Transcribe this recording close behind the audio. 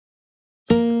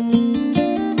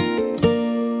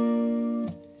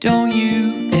Don't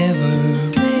you ever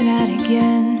say that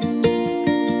again.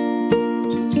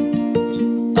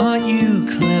 Aren't you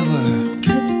clever?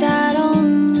 Put that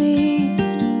on me.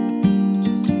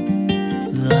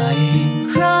 Lying,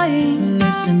 Crying,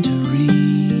 listen to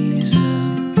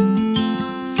reason.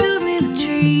 soothe me with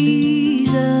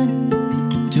treason.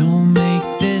 Don't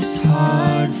make this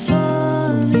hard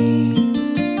for me.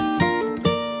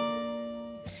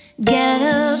 Get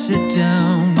up, Sit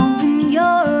down, open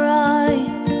your eyes.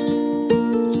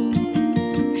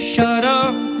 shut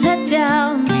up. Let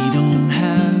down, We don't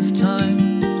have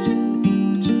time.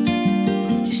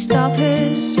 just stop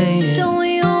it. Say it. Don't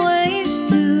we always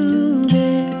do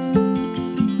this?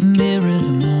 Mirror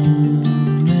the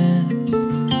moments.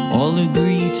 All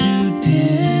agree to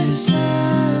disagree.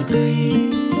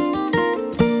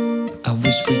 I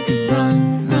wish we could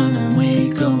run, run away,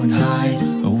 go and hide.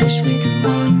 I wish we could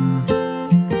run.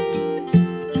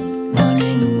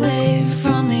 Running away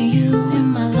from you in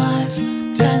my life.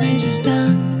 Damage is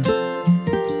done.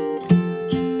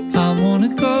 I wanna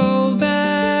go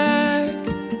back.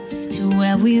 To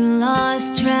where we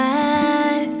lost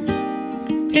track.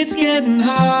 It's getting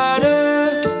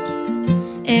harder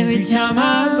every time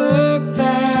I look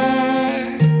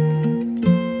back.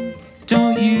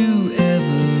 Don't you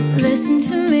ever Listen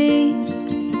to me,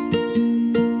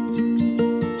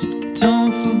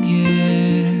 don't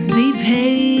forget. be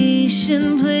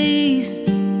patient, please.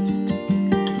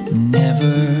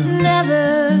 Never,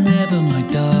 Never, never, my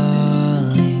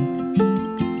darling.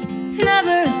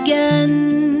 never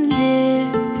again, dear.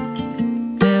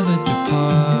 Never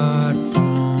depart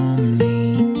from me.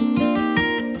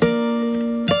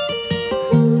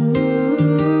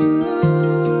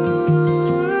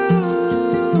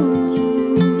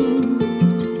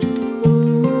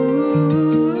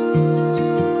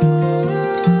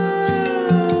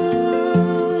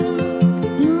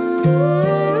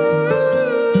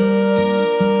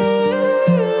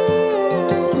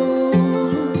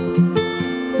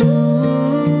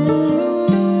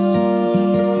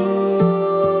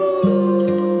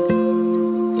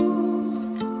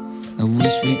 I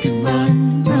wish we could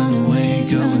run, run away,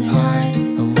 go and hide.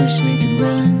 I wish we could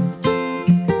run.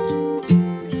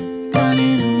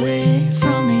 Running away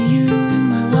from you in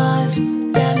my life.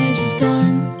 Damage is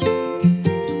done.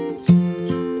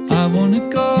 I wanna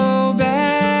go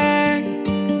back.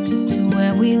 To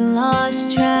where we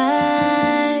lost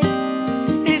track.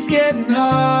 It's getting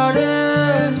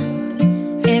harder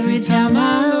Every time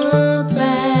I look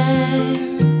back.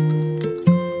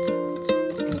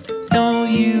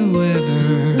 Don't you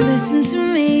ever Listen to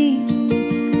me,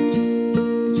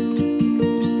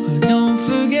 don't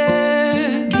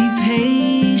forget. be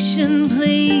patient,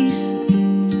 please.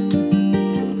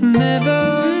 Never,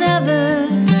 Never,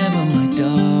 never, my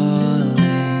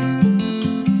darling.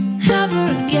 never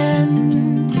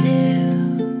again, dear.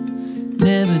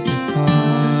 Never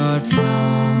depart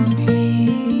from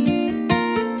me.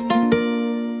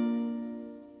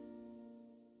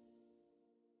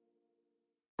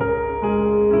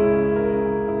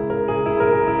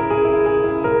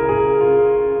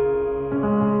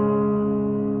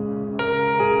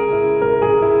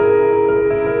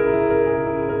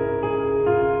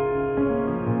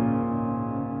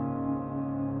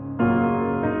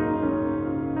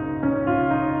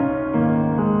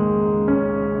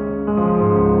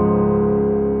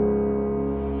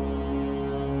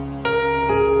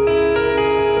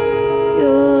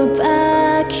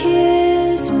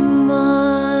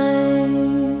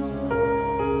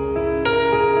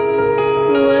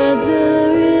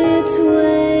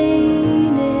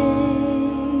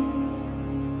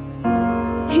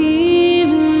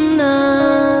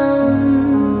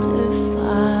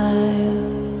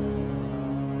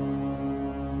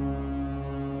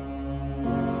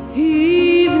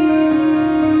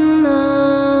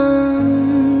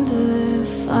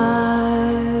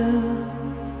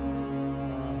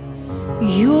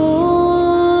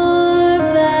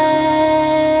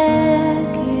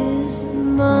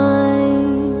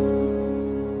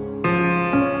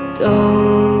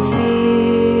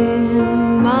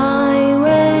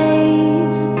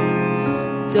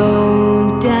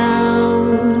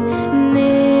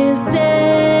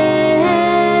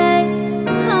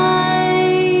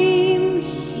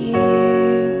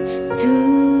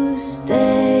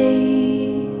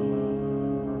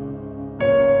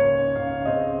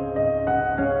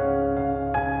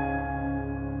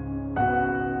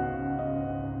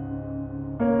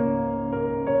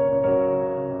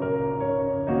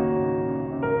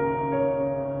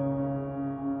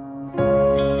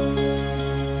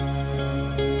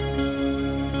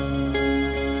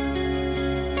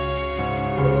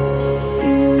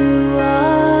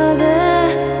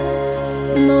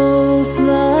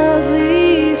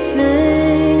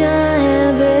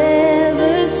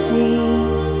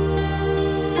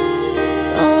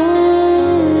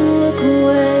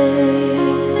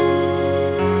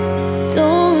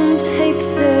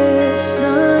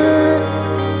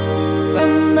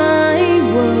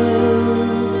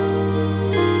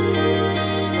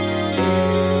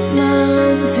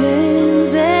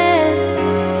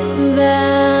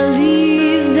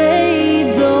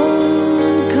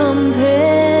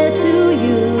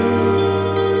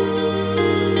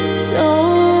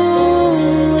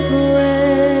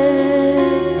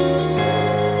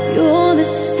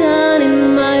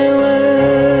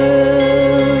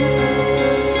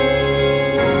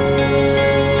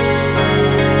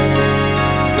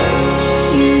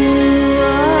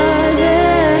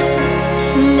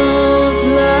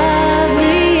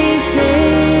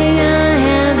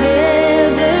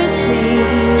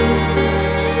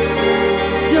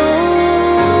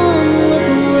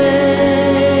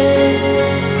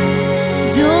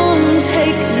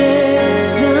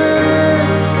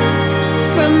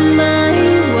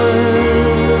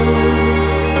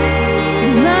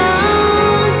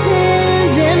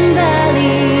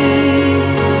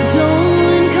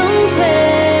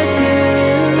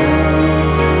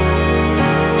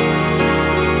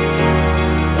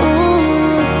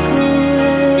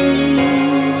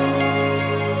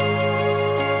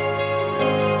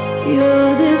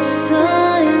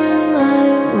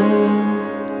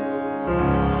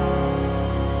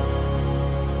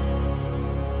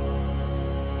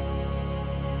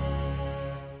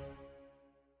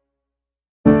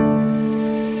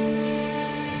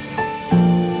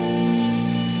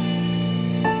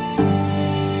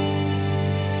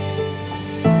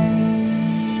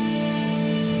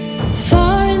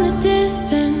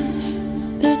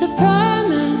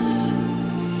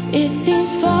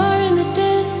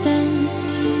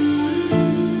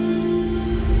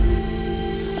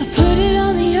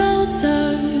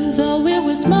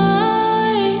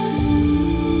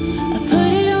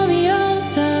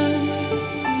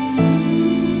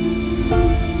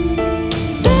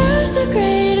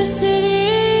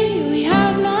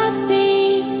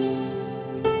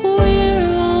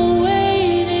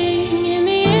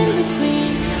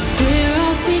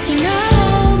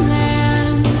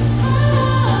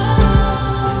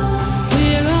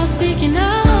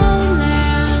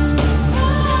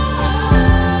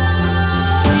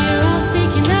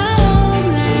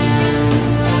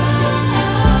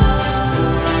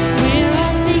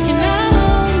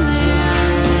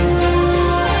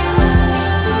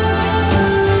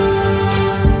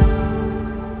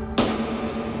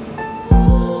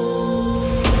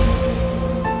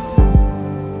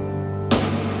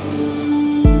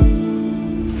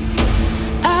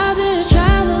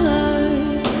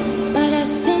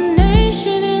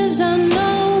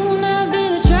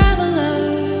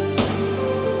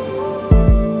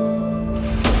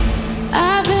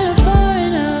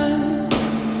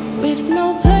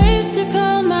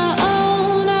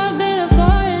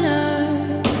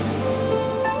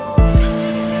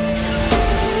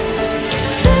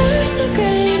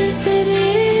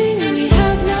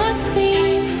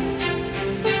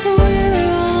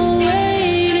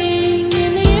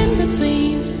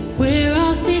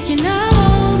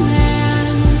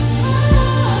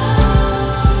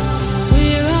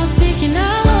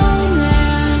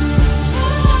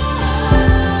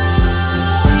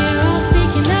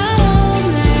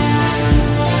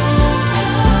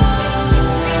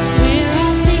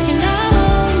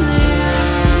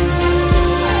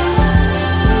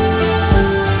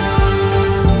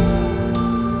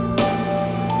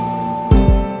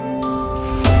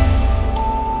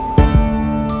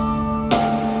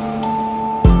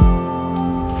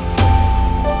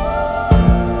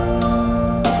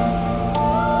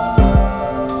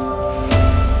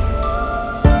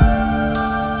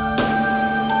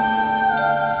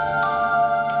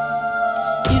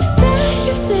 You say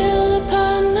you're still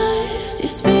upon us, your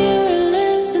spirit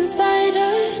lives inside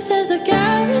us as a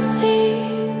guarantee.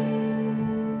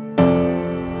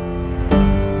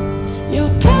 Your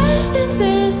presence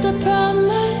is the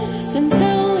promise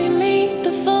until we meet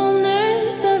the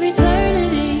fullness of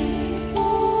eternity.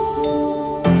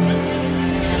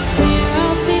 We're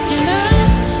all seeking a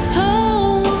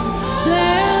homeland,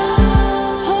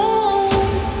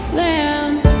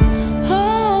 homeland, homeland,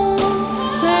 homeland,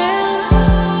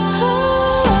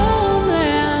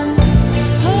 homeland,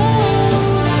 homeland,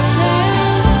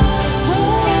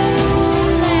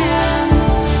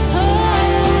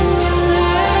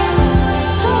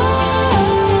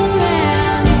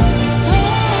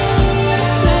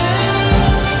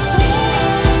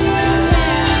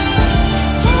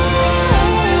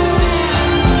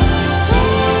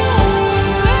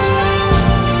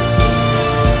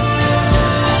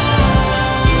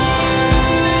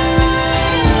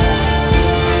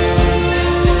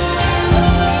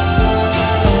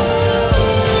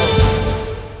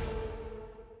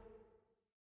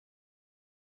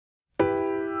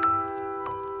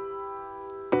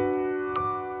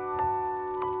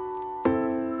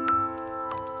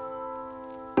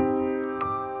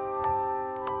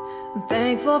 I'm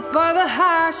thankful for the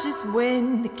harshest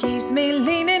wind that keeps me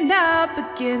leaning up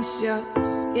against your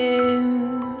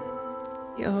skin,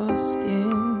 your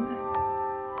skin.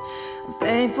 I'm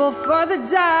thankful for the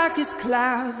darkest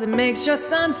clouds that makes your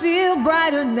sun feel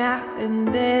brighter now and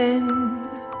then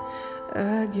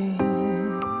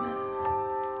again.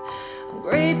 I'm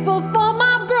grateful for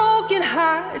my broken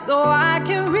heart so I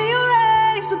can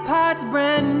rearrange the parts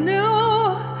brand new.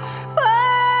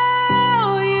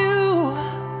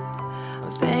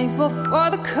 Thankful for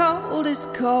the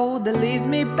coldest cold that leaves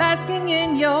me basking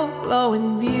in your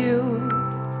glowing view.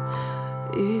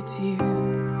 It's you.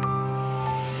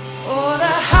 Oh,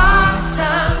 the hard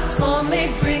times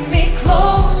only bring me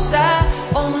closer,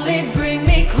 only bring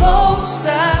me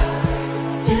closer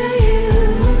to you.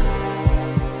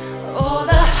 Oh,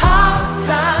 the hard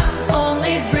times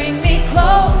only bring me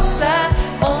closer,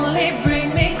 only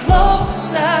bring me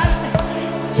closer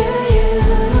to you.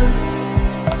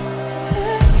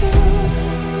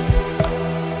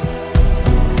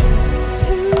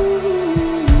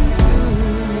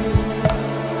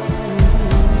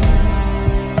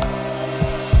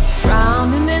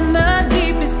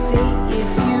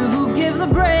 A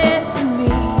breath to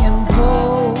me and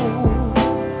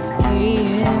pulls me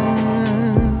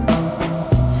in.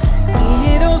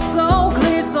 See it all so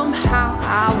clear somehow.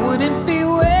 I wouldn't be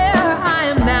where I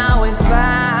am now if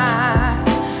I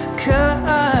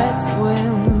could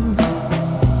swim.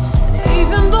 And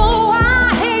even though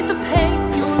I hate the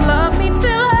pain, you love me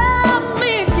till I'm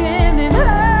me again, and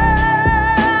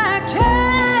I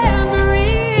can't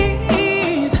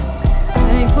breathe.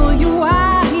 Thankful you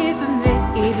are here for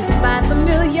me despite the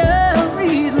million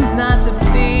reasons not to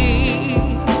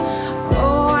be.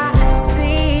 Oh, I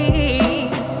see.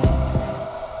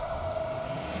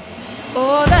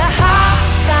 Oh, the hard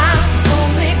times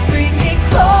only bring me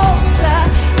closer,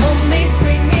 only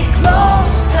bring me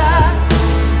closer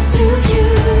to you.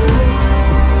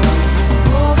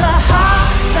 Oh, the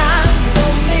hard times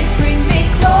only bring me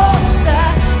closer,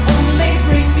 only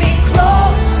bring me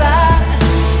closer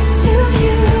to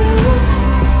you.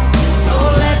 So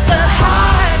let the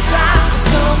hard times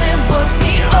come and work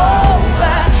me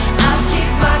over. I'll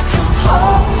keep my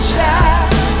composure,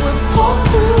 we'll pull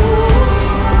through.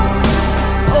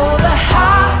 Oh, the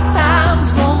hard times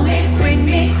only bring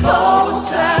me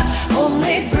closer,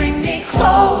 only bring me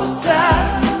closer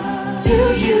to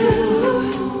you,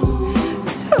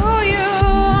 to you.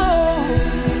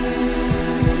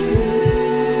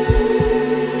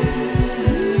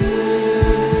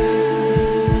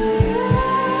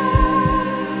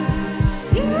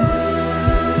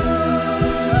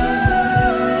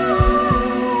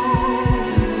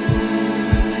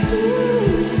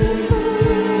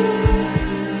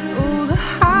 Oh, the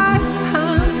hard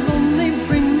times only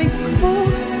bring me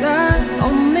closer,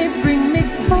 only bring me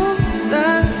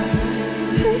closer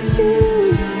to you.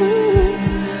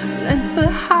 Let the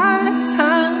hard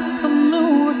times come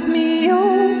and work me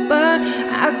over.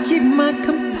 I'll keep my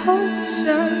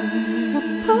composure, we'll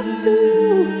pull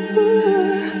through.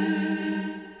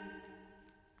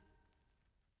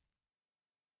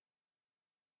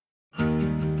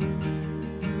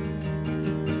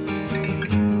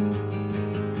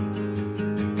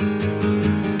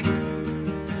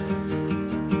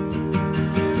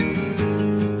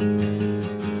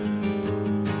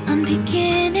 I'm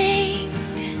beginning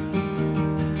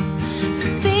to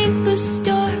think the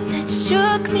storm that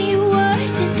shook me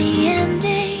wasn't the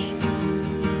ending.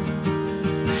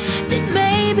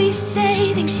 always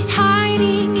say, think she's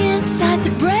hiding inside the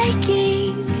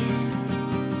breaking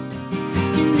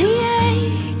and the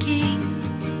aching.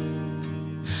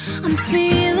 I'm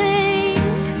feeling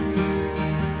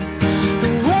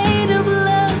the weight of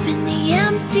love and the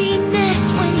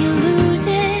emptiness when you lose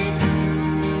it.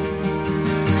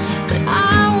 But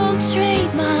I won't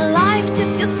trade my life to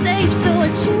feel safe, so I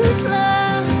choose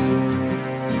love.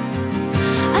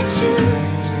 I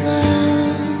choose love.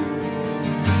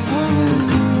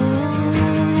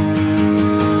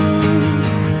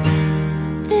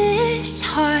 This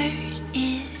heart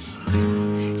is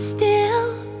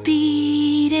still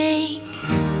beating.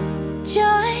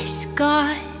 Just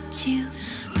got to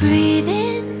breathe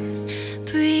in,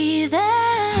 breathe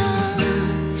out.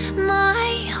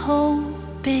 My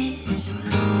hope is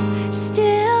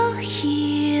still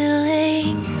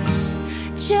healing.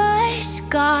 Just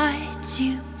got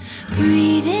to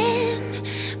breathe in,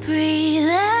 breathe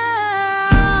out.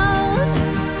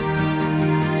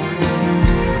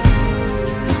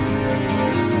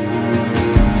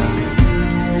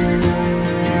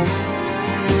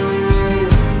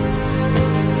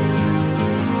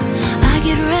 I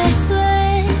get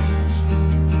restless,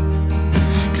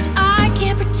 'cause I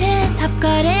can't pretend I've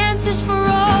got answers for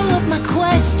all of my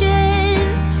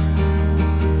questions.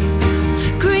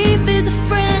 Grief is a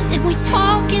friend and we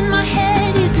talk in my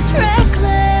head. Is this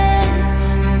reckless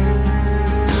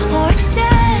or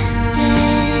acceptance?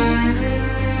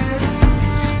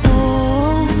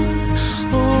 Oh,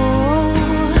 oh,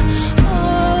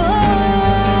 oh.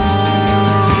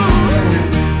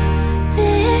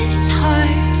 This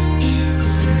heart is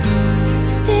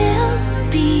still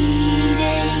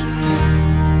beating.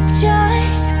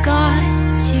 Just got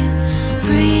to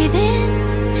breathe in,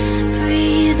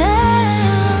 breathe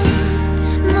out.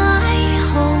 My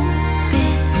hope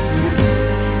is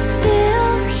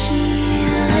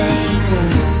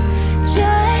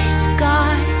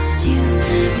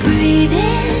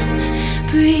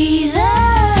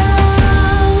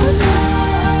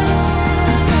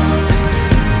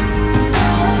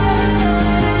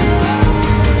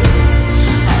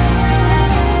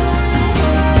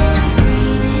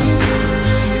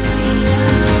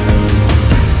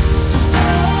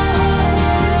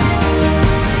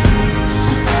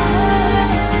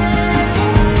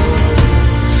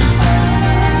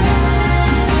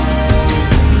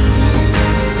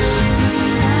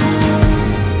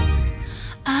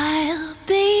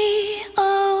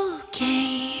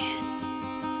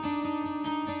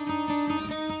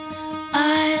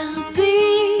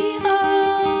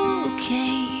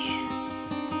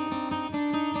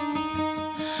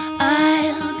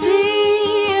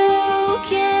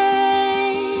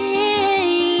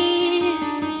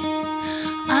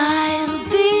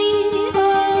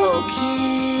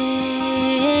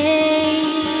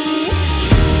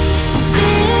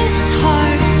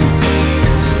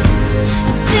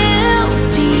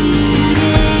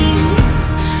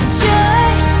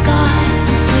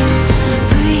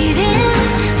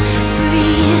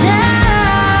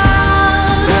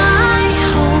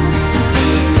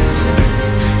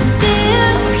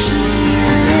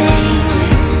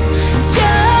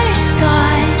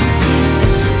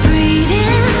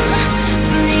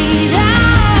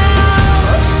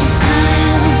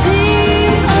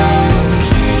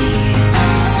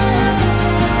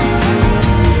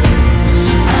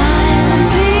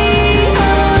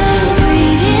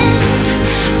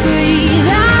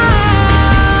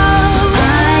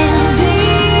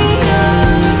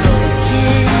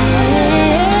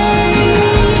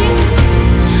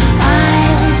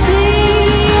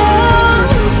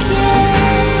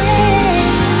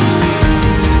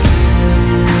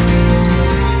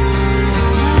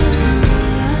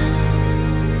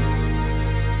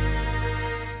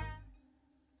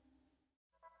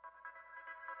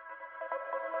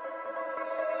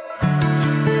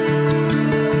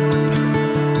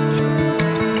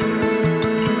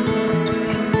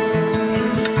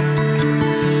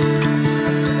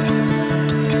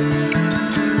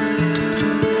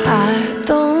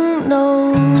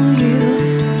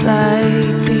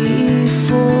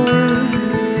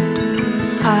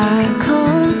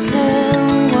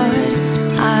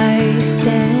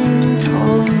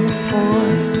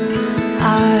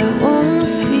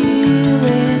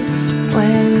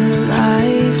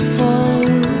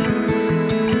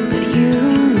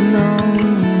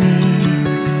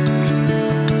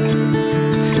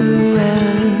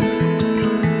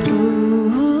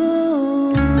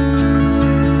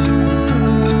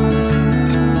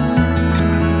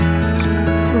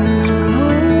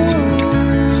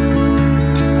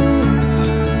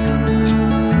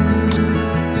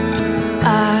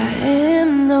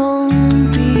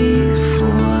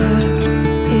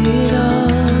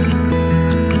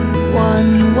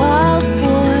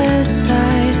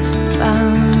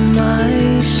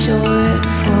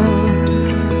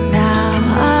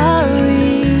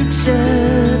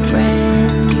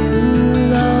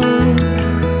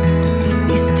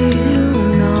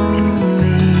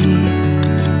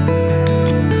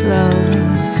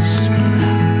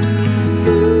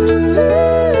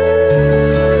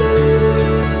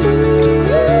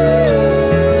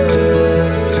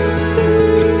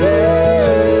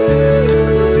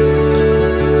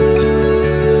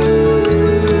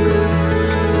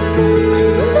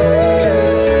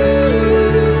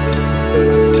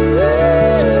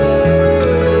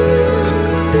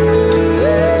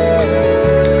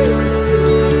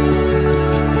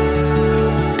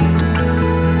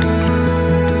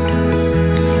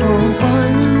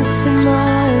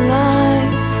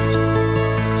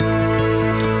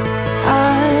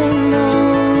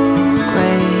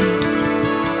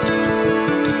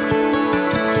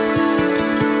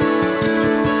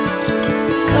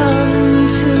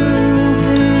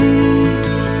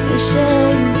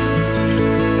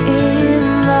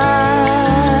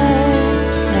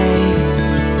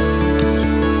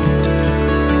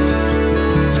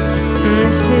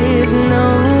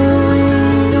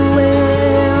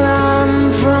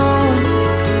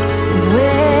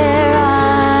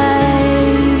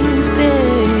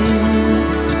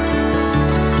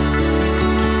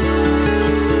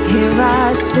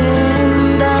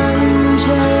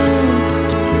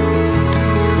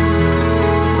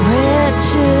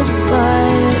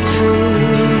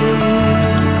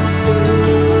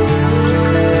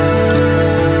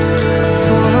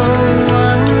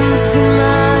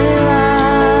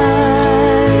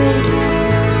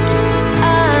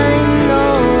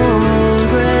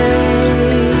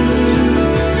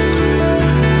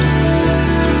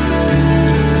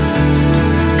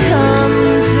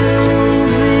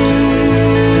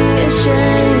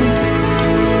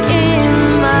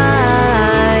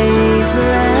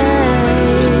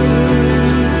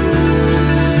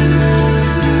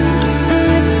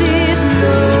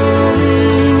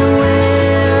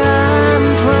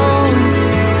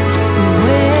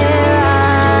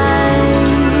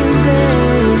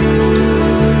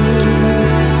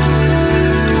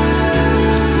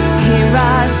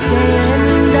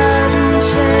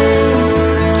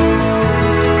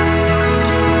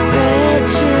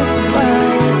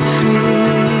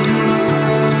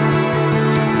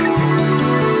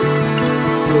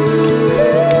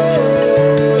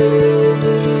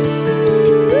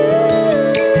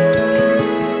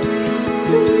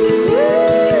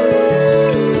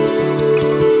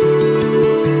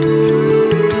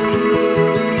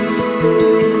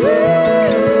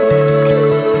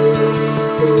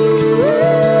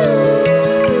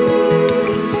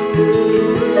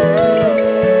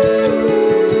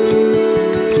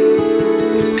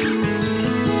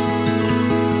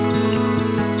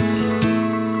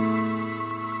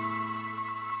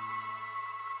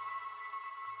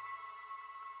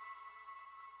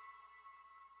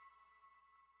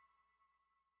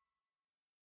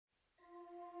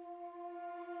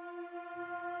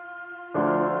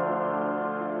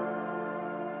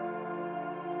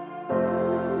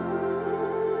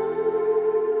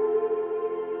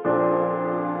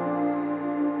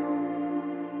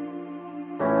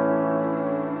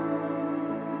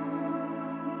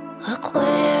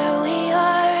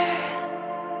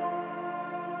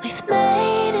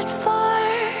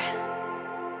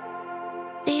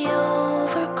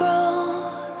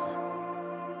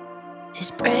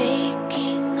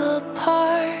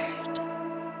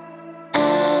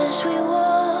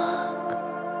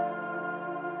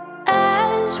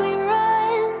as we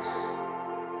run.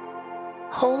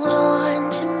 Hold on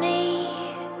to me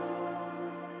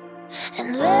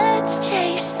and let's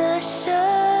chase the sun.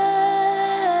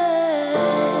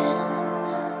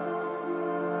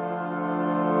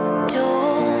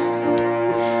 Don't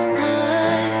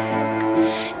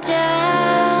look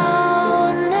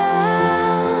down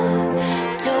now.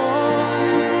 Don't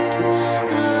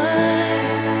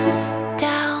look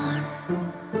down.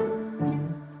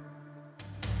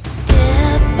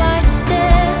 Step by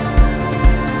step,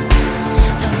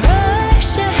 don't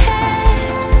rush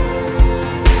ahead.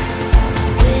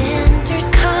 Winter's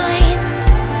kind,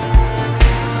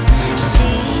 she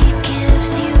gives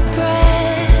you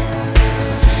breath.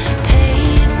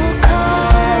 Pain will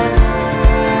come,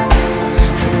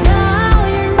 for now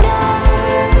you're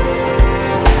numb.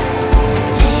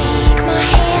 Take my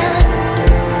hand,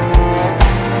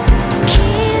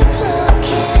 keep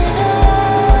looking up.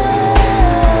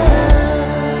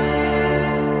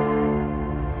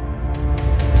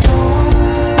 Don't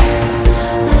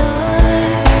look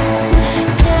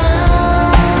down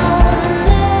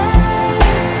now.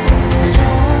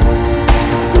 Don't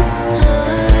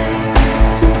look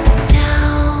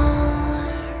down.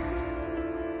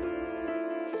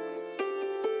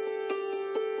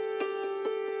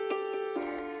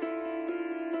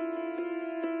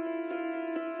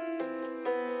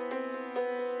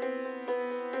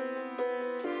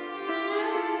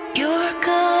 You're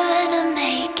gonna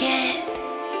make it,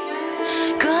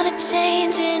 gonna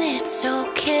change and it's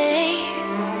okay.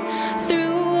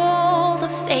 Through all the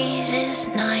phases,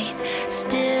 night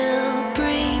still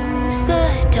brings the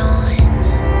dawn.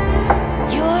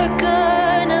 You're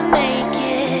gonna make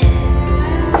it,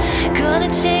 gonna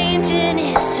change and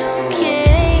it's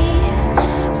okay.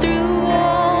 Through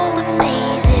all the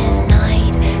phases,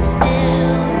 night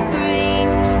still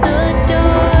brings the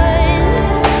dawn.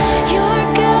 You're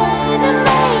gonna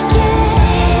make it,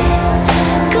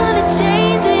 gonna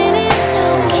change and it's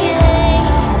okay.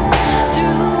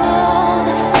 Through all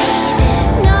the phases,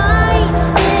 night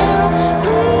still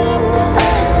brings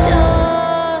the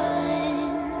dawn.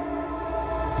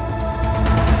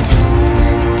 Don't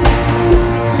look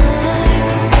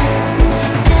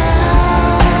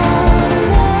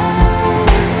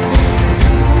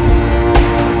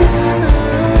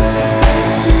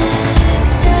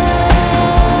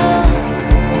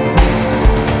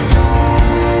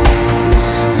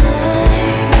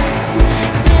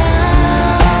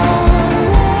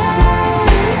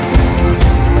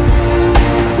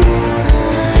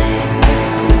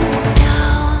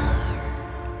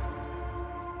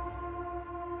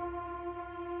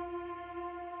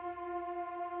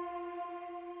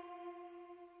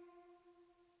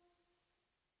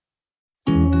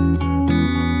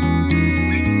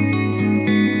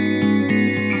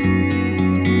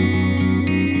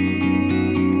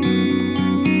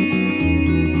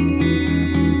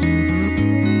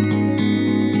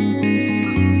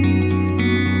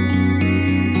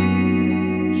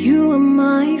You are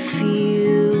my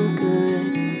feel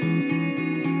good,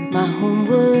 my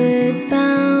homeward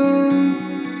bound.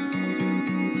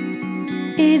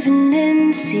 Even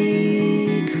in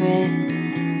secret,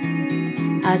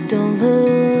 I don't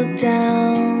look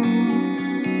down.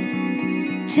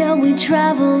 Till we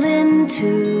travel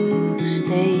into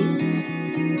states,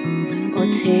 or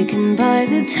taken by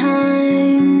the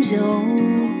time zone.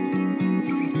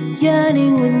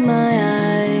 Yearning with my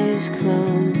eyes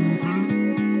closed,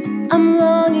 I'm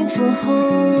longing for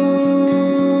home.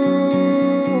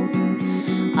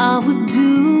 I would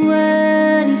do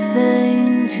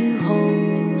anything to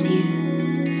hold you,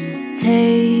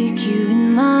 take you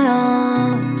in my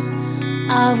arms.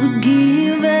 I would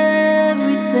give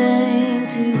everything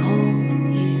to hold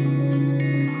you,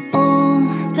 all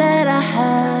that I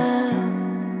have,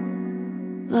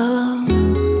 love.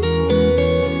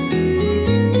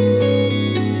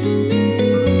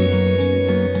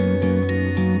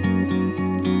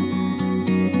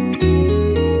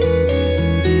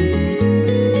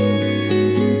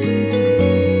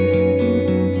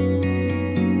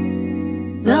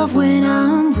 Love when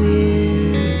I'm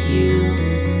with you,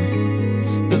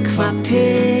 the clock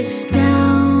ticks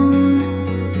down.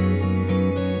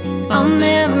 I'll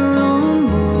never own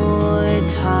more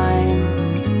time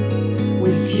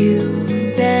with you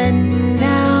than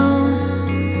now.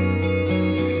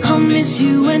 I'll miss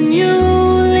you when you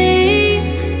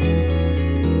leave,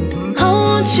 I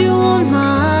want you on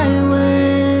my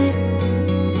way.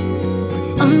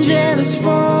 I'm jealous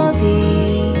for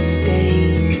these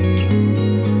days,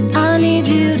 I need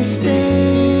you to stay.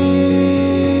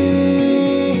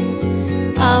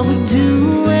 I would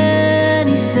do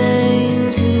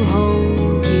anything to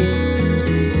hold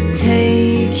you,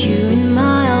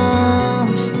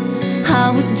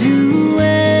 do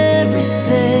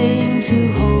everything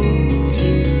to hold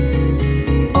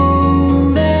you. All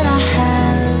that I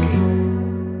have,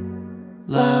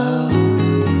 love.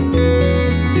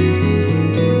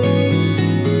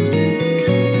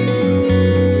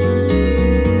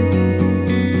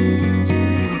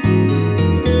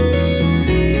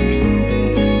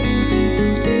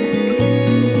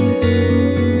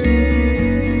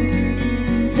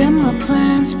 Then my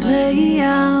plans play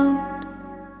out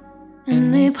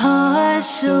and they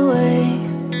pass away,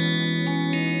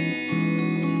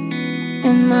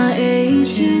 and my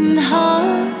aging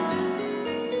heart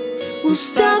will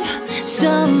stop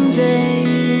someday.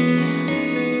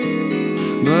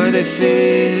 But if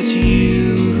it's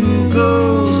you who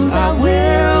goes, I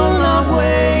will not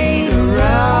wait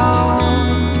around.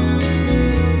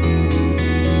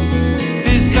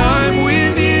 This time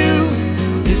with you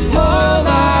is all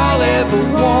I'll ever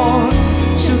want.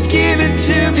 So give it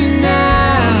to me now.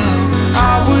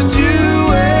 I would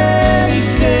do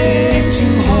anything to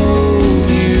hold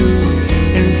you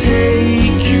and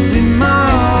take you in my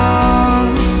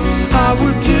arms. I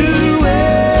would do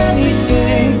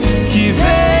anything, give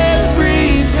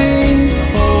everything,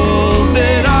 all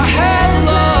that I have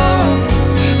loved.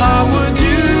 I would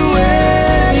do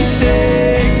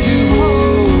anything to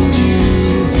hold you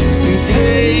and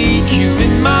take you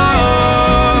in my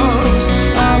arms.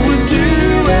 I would do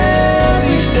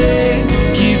anything,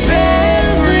 give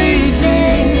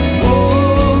everything,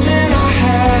 all that I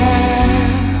have,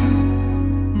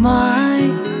 My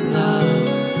love.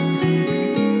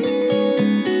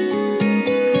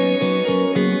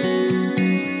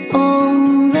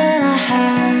 All that I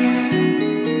have,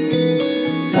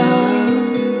 love.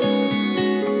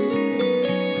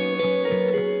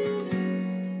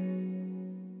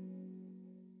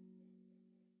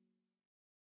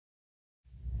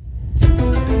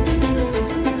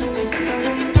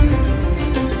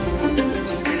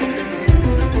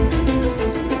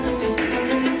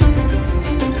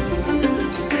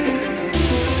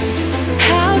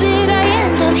 How did I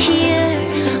end up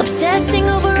here, obsessing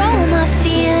over all my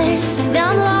fears?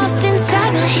 Now I'm lost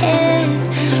inside my head,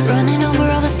 running over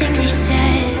all the things you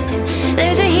said.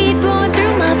 There's a heat flowing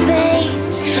through my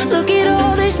veins. Look at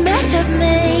all this mess I've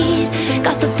made.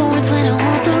 Got the thorns when I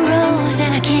want the rose,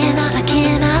 and I cannot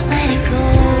let it go.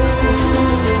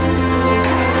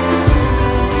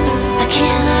 I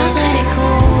cannot let it go.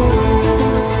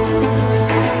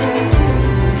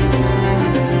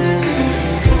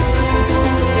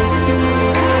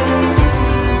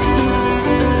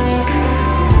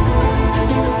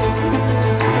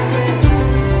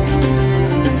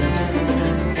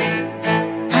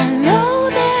 I know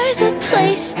there's a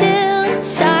place still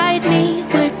inside me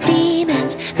where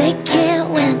demons, they can't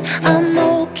win. I'm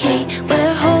okay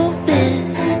where hope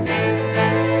is.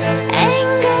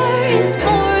 Anger is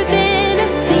more than a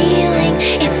feeling,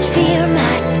 it's fear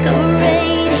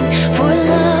masquerading for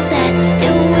love that's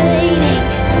still waiting.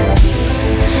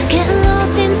 Getting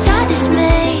lost inside this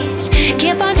maze,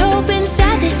 can't find hope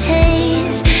inside this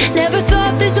haze. Never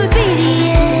thought this would be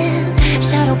the end,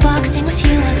 shadow boxing with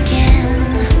you again.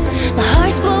 My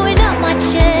heart's blowing up my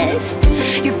chest,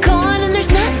 you're gone and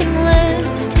there's nothing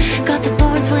left. Got the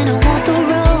thorns when I want the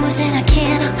rose, and I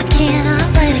cannot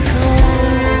let it go.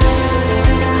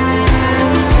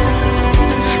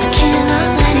 I cannot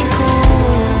let it go.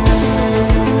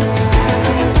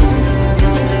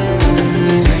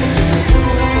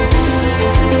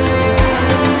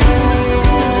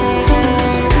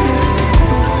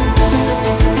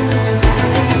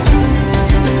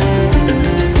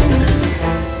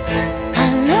 I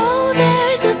know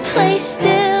there's a place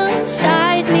still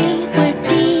inside me where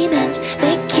demons,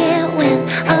 they can't win.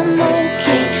 I'm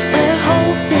okay where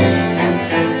hope is.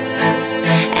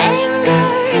 Anger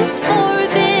is more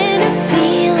than a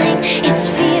feeling, it's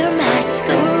fear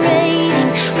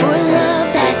masquerading for love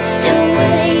that's still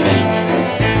waiting.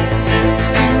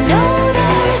 I know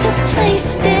there's a place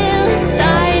still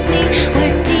inside me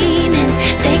where demons,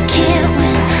 they can't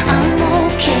win. I'm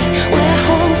okay where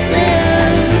hope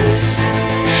lives.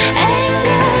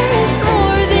 Anger is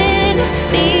more than a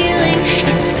feeling,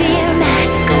 it's fear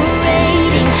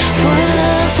masquerading for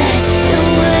love that's still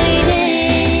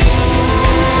waiting.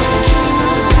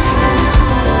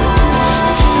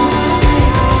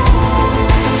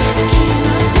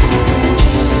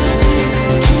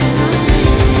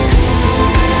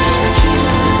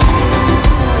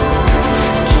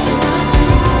 I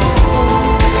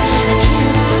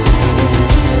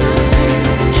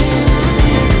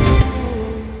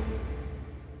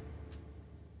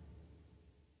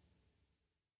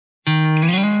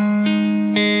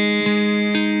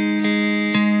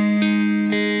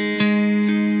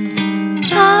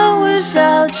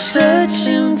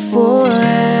searching for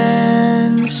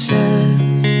answers.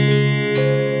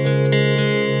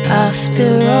 After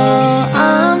all,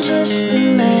 I'm just a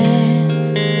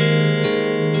man.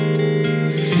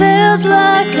 Felt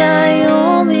like I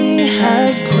only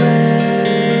had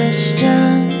questions.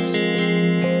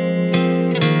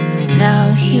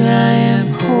 Now here I am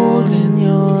holding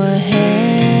your hand.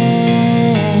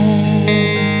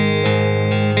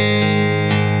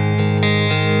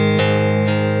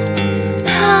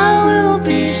 I will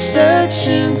be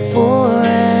searching for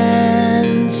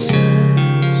answers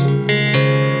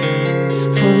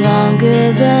for longer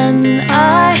than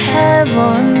I have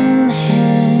on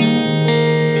hand.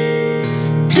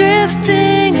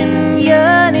 Drifting and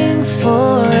yearning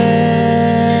forever.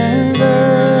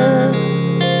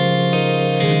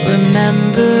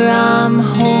 Remember, I'm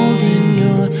holding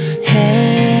your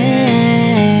hand.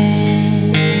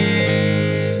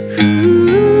 Ooh.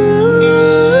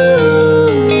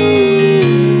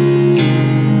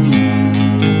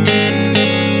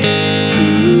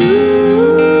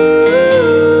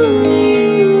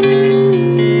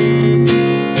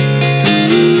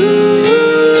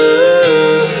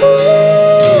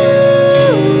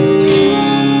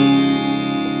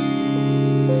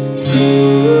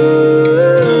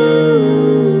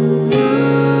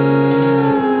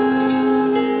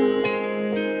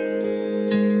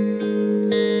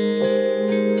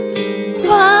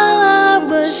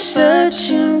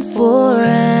 Searching for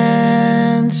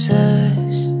answers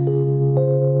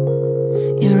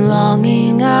in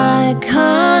longing I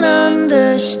can't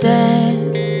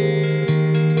understand.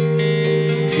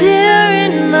 There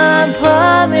in my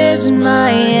palm is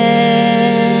my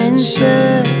answer,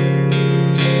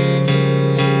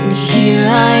 and here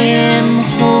I am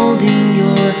holding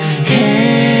your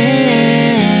hand.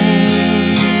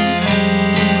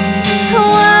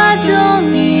 Oh, I don't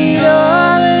need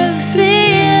all of the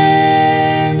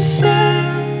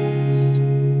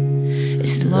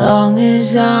as long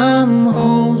as I'm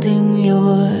holding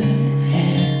your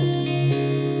hand.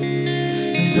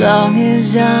 As long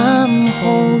as I'm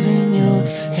holding your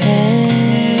hand.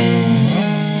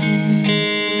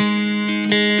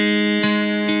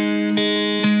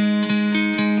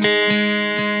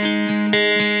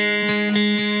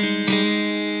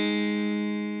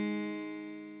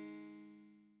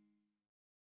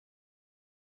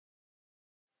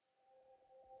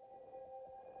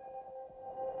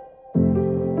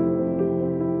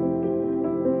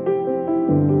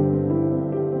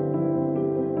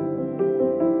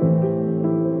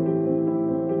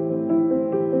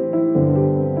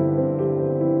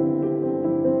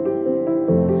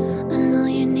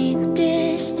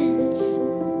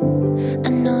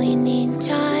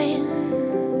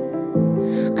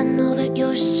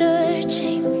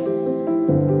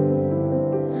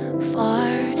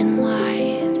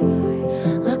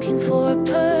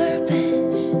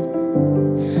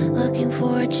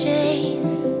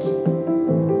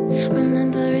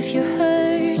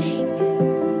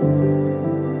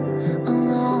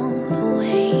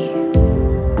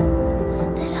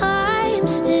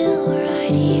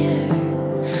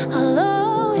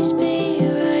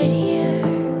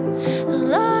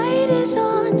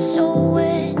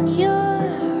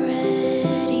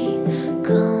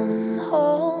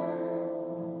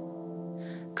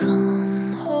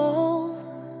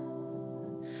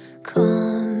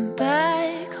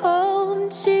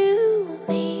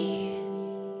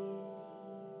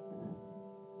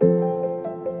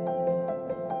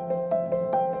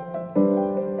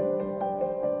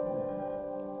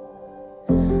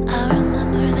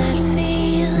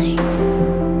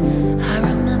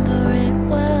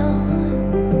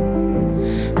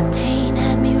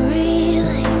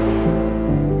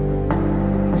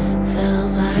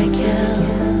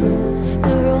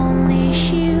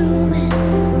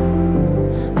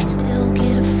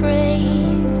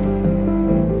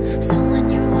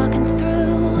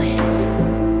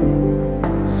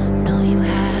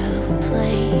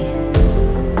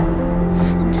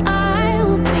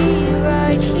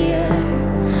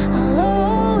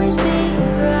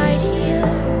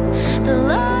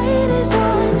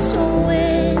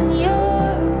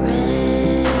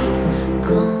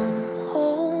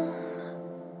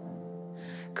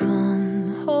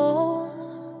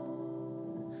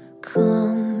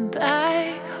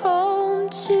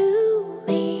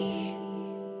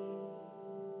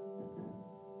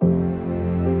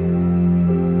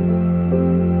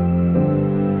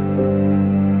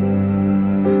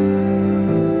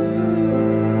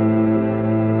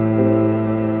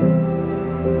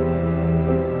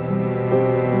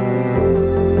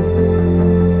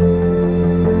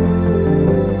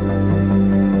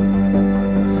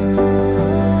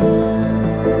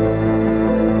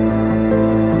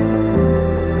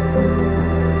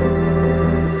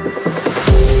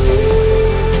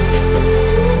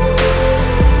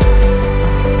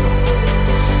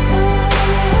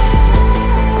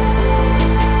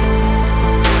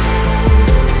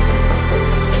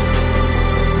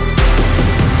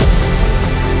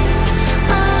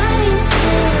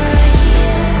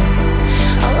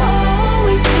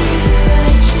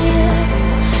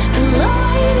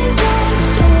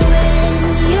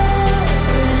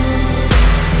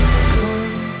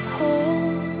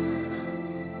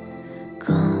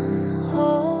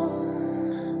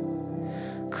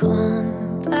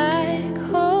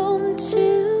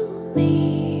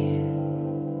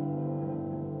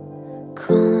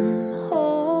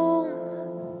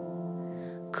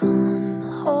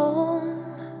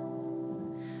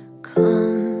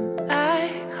 Come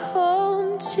back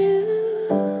home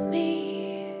to me.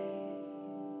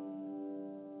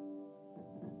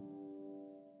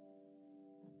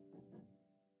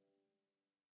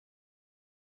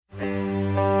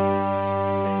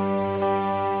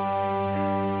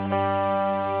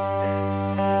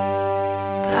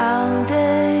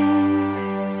 Pounding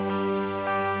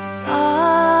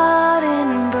heart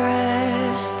in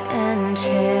breast and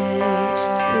chest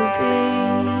to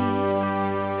beat.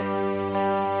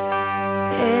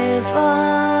 Heaven,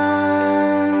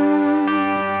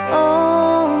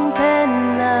 open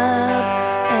up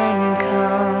and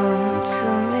come to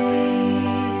me.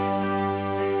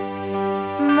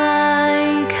 My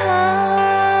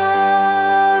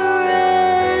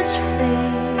courage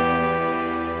flees.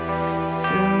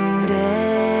 Soon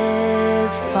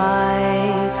death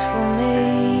fights for me.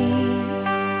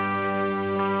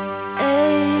 A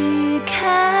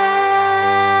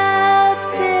captive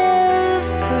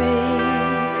free.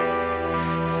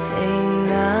 Say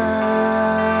nothing.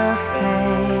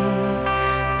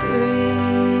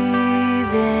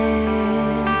 Breathe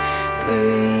in,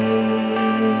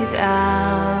 breathe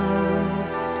out.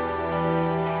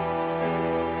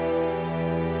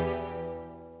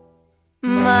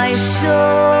 My soul,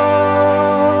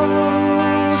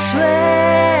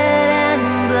 sweat and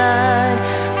blood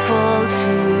fall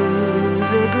to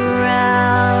the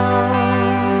ground.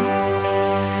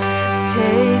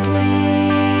 Take me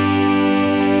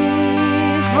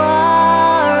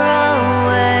far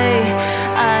away.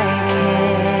 I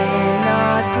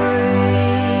cannot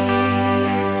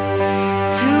breathe.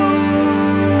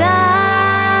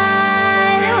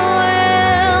 Tonight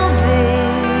will be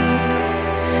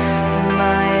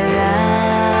my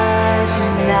last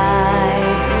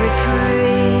night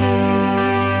reprieve.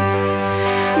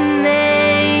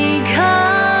 May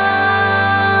come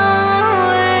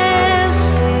with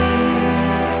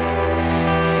speed.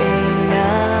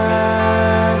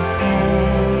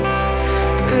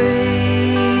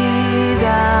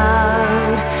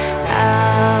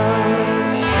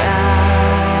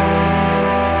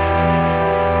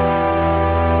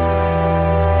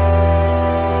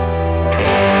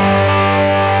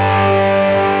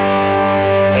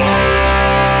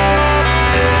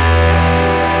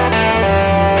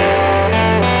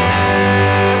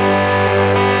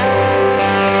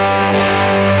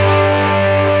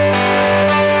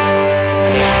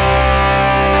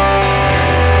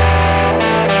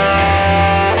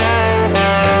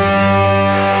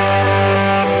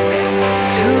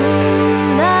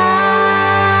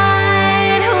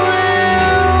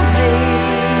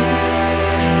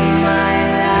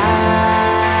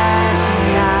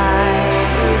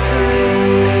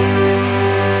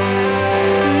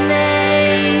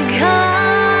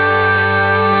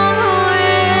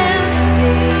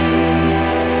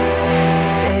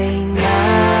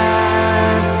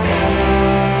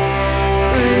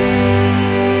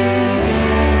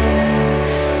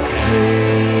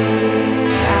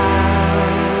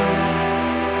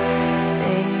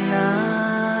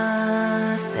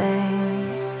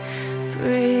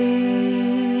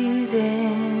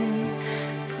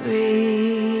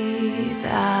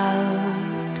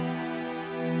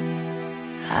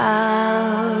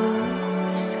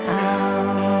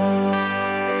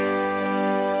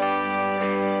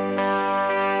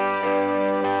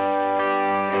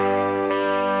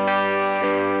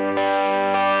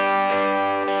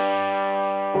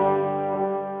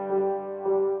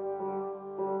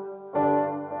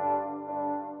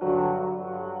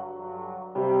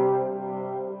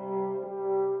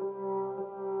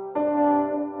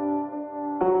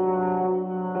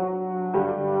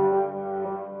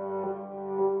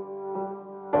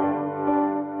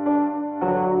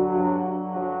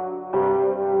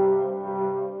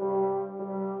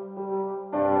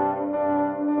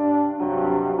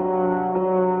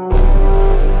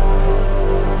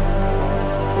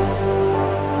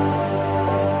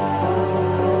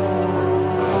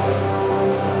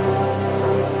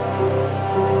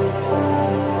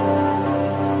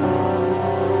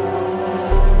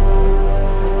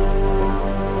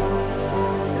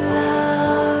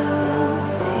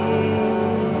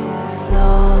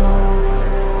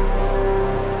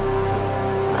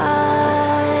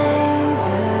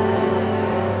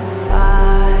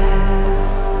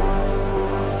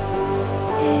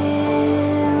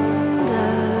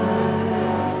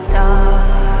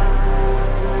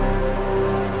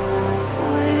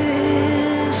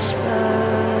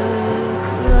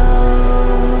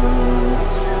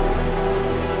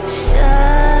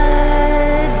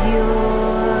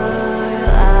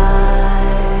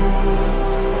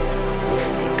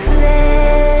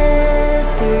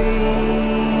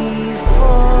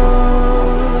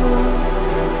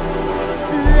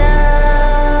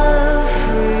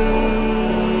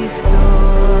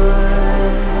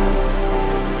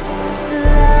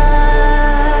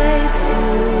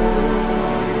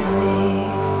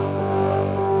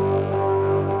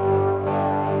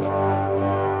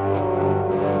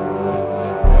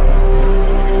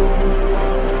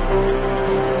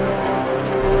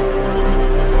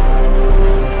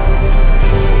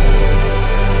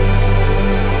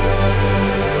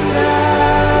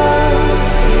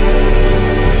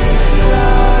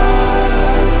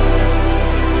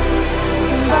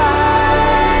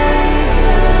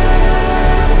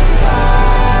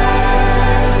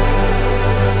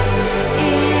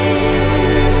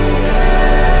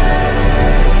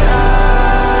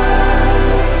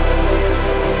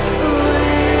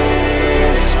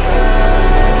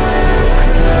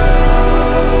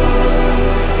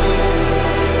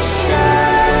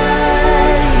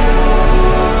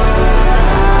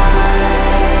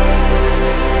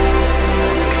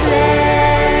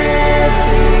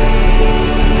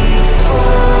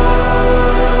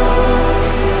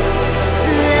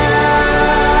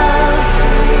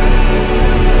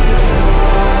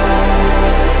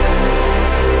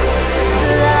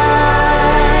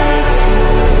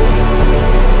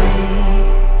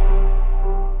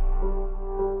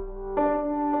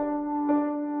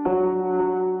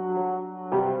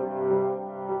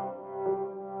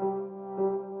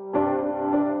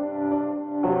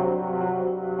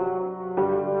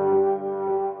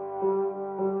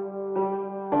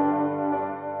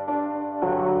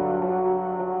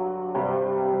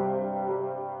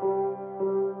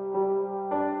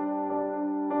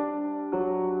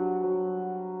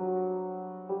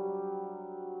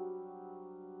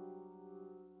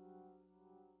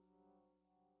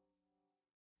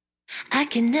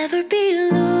 can never be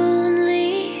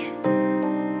lonely.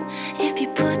 If you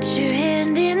put your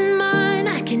hand in mine,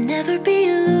 I can never be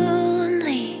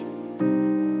lonely.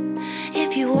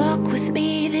 If you walk with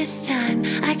me this time,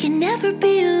 I can never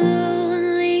be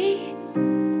lonely.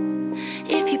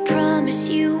 If you promise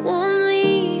you won't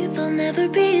leave, I'll never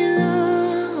be lonely.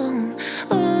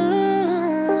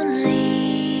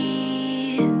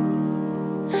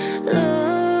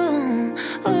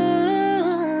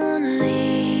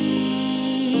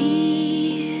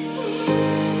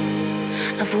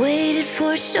 I've waited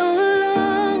for so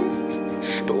long,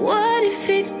 but what if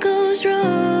it goes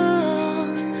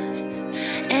wrong?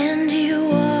 And you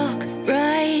walk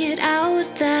right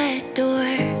out that door.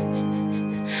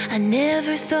 I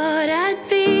never thought I'd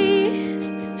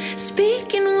be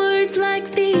speaking words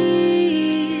like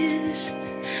these,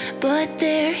 but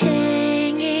they're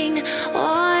hanging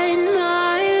on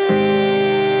my lips.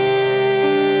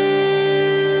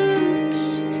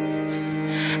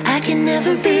 I can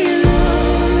never be alone.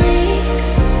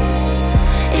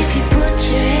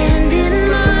 Your hand in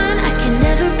mine, I can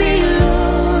never be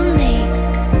lonely.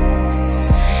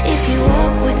 If you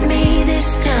walk with me this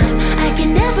time, I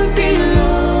can never be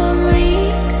lonely.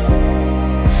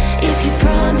 If you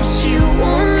promise you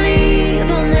won't leave,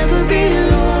 I'll never be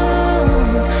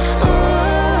lonely.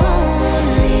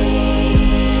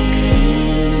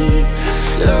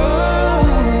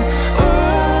 Lonely.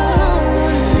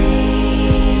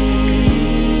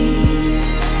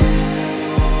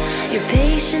 You're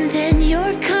patient and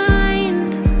you're kind,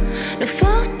 no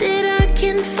fault that I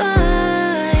can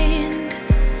find.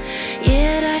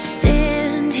 Yet I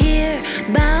stand here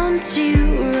bound to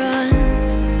run.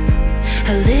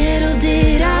 How little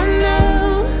did I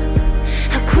know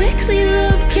how quickly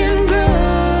love can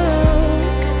grow.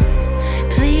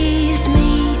 Please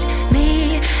meet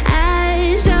me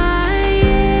as I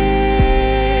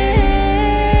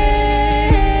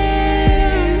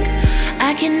am.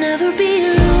 I can never be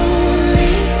alone.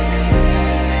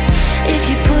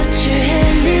 Your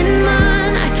hand in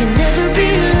mine, I can never be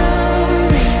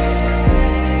lonely.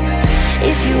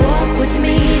 If you walk with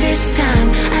me this time,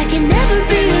 I can never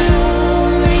be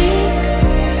lonely.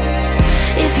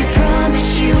 If you promise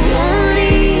you won't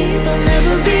leave, I'll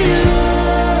never be lonely.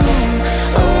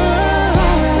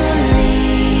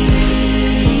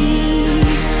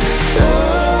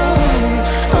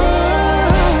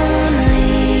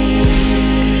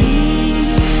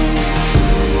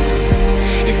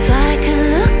 If I could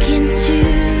look into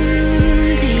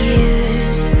the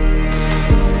years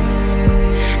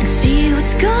and see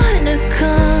what's gonna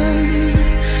come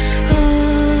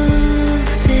of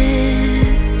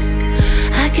this,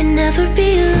 I can never be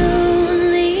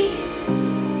lonely.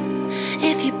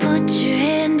 If you put your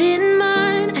hand in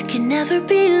mine, I can never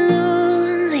be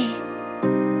lonely.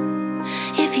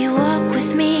 If you walk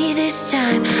with me this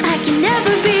time, I can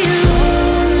never be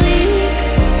lonely.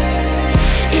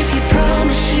 If you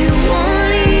promise you won't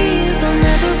leave, I'll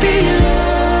never be lonely.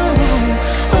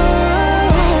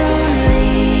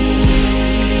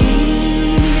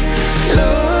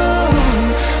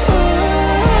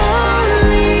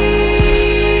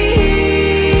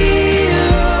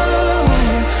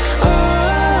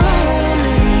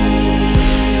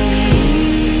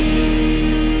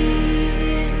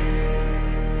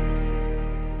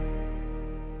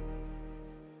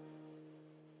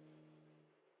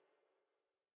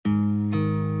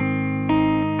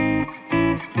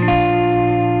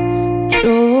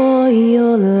 Draw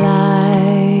your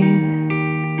line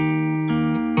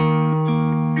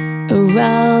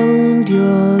around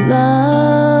your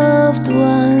loved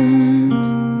ones.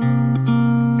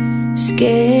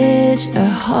 Sketch a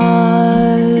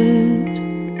heart.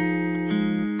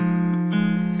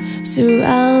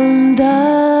 Surround us.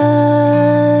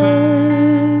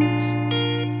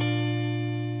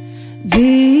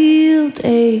 Build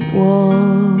a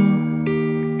wall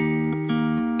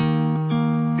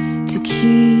to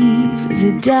keep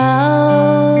the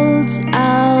doubts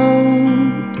out.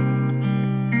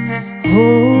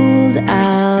 Hold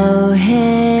our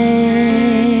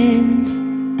hands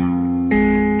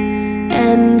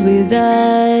and with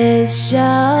us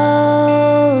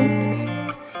shout,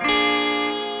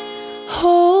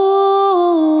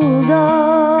 hold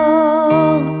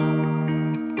on,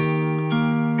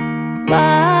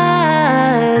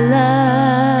 my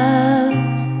love.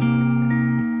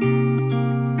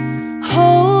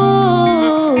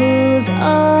 Hold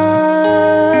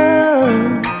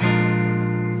on,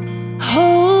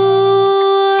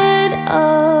 hold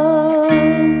on.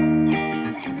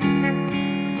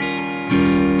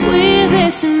 With a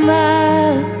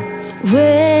smile,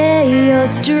 wear your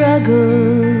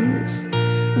struggles.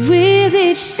 With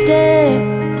each step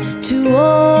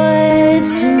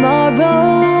towards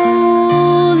tomorrow.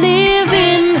 Live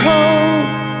in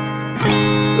hope,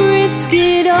 risk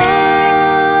it all.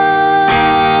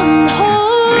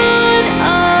 Hold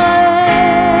on,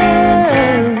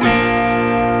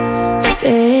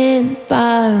 stand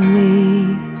by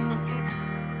me,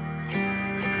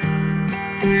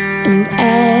 and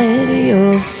at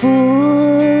your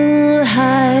full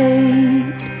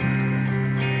height,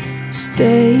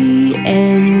 stay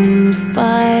and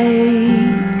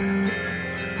fight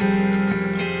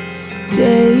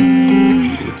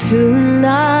day to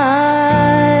night.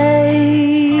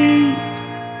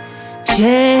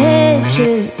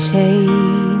 Chances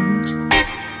change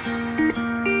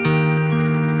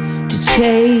to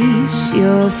chase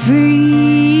your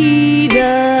freedom.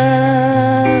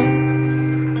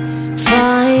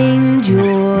 Find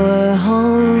your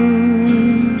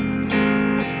home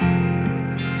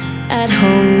at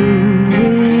home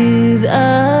with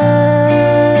us.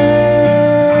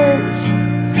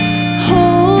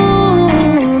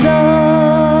 Hold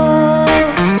on,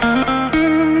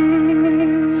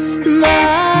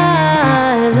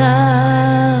 my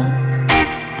love.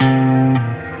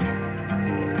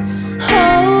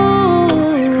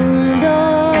 Hold on,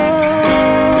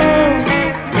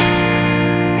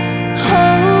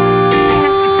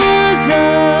 hold on.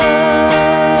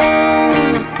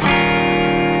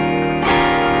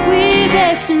 With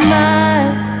a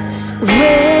smile,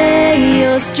 weigh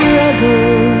your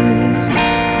struggles.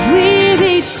 With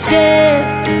each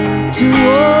step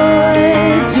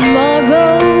towards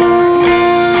tomorrow,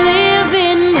 live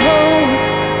in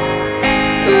hope,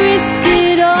 risk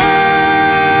it all.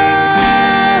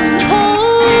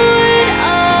 Hold on,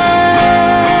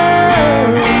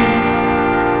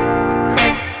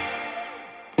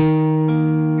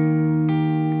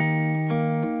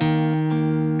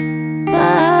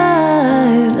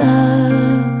 my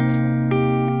love.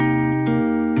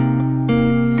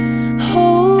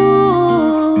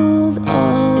 Hold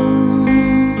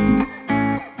on,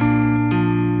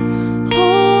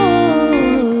 hold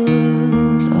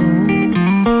on.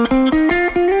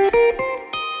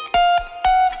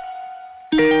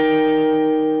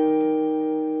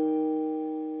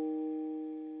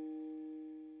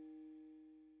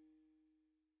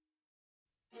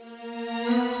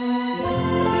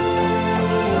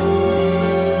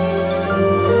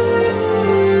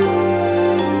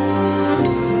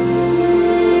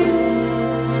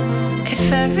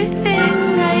 If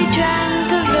everything I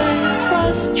dreamt of it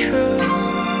was true,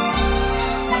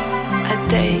 I'd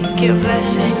take your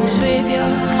blessings with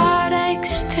your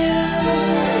heartaches too.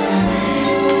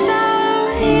 It's so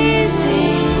easy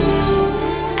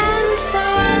and so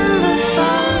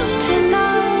wonderful to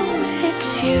know it's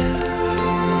you.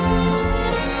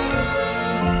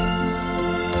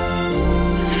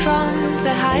 From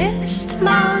the highest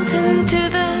mountain to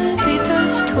the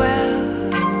deepest well,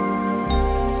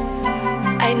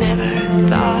 I never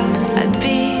thought I'd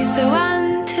be the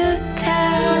one to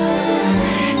tell.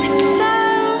 It's so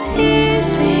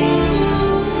easy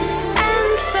and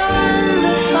so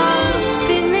wonderful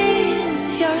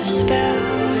beneath your spell.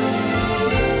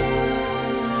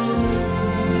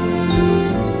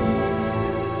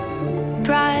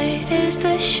 Bright is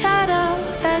the shadow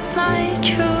that my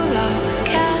true love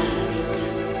casts.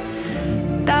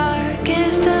 Dark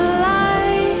is the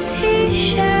light he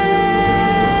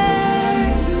shares.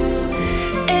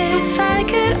 If I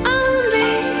could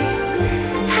only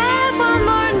have one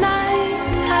more night,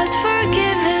 I'd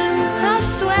forgive him, I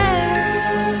swear.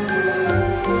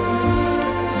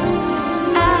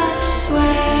 I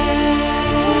swear.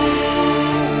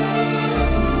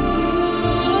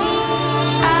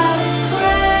 I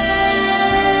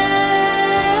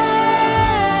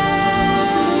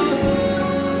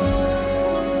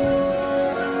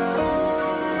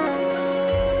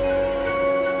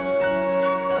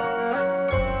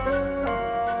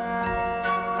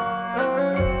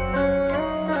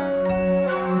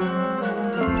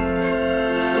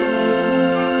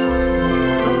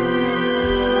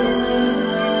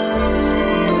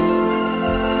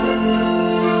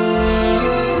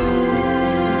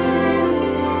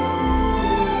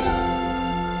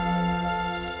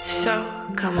So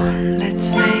come on, let's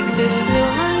make this blue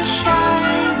moon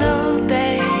shine all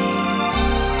day.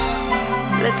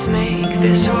 Let's make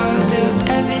this world do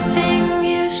everything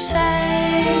you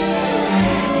say.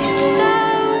 It's so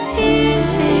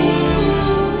easy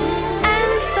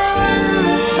and so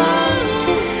wonderful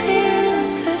to feel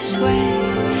this way,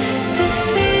 to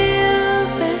feel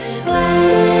this way.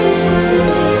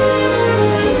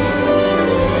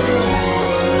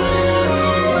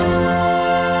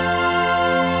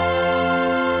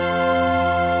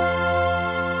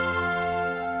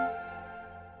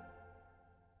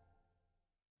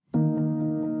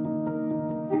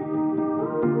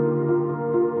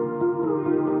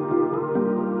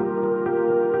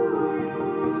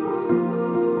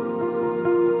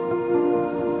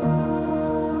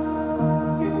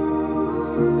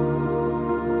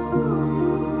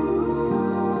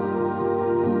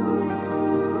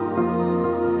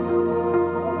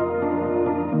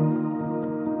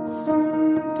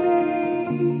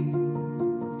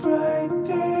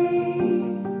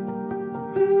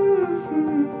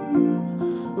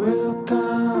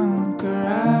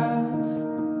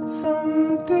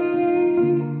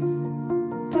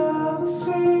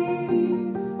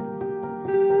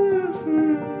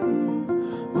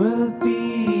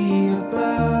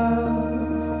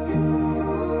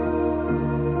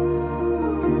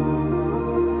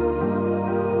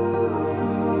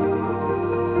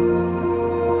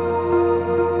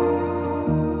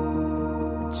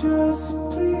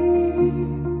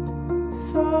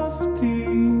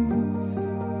 is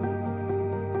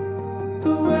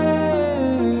the way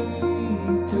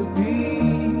to be.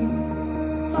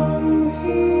 I'm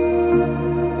here,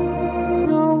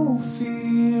 no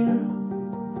fear.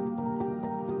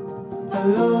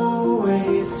 I'll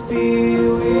always be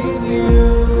with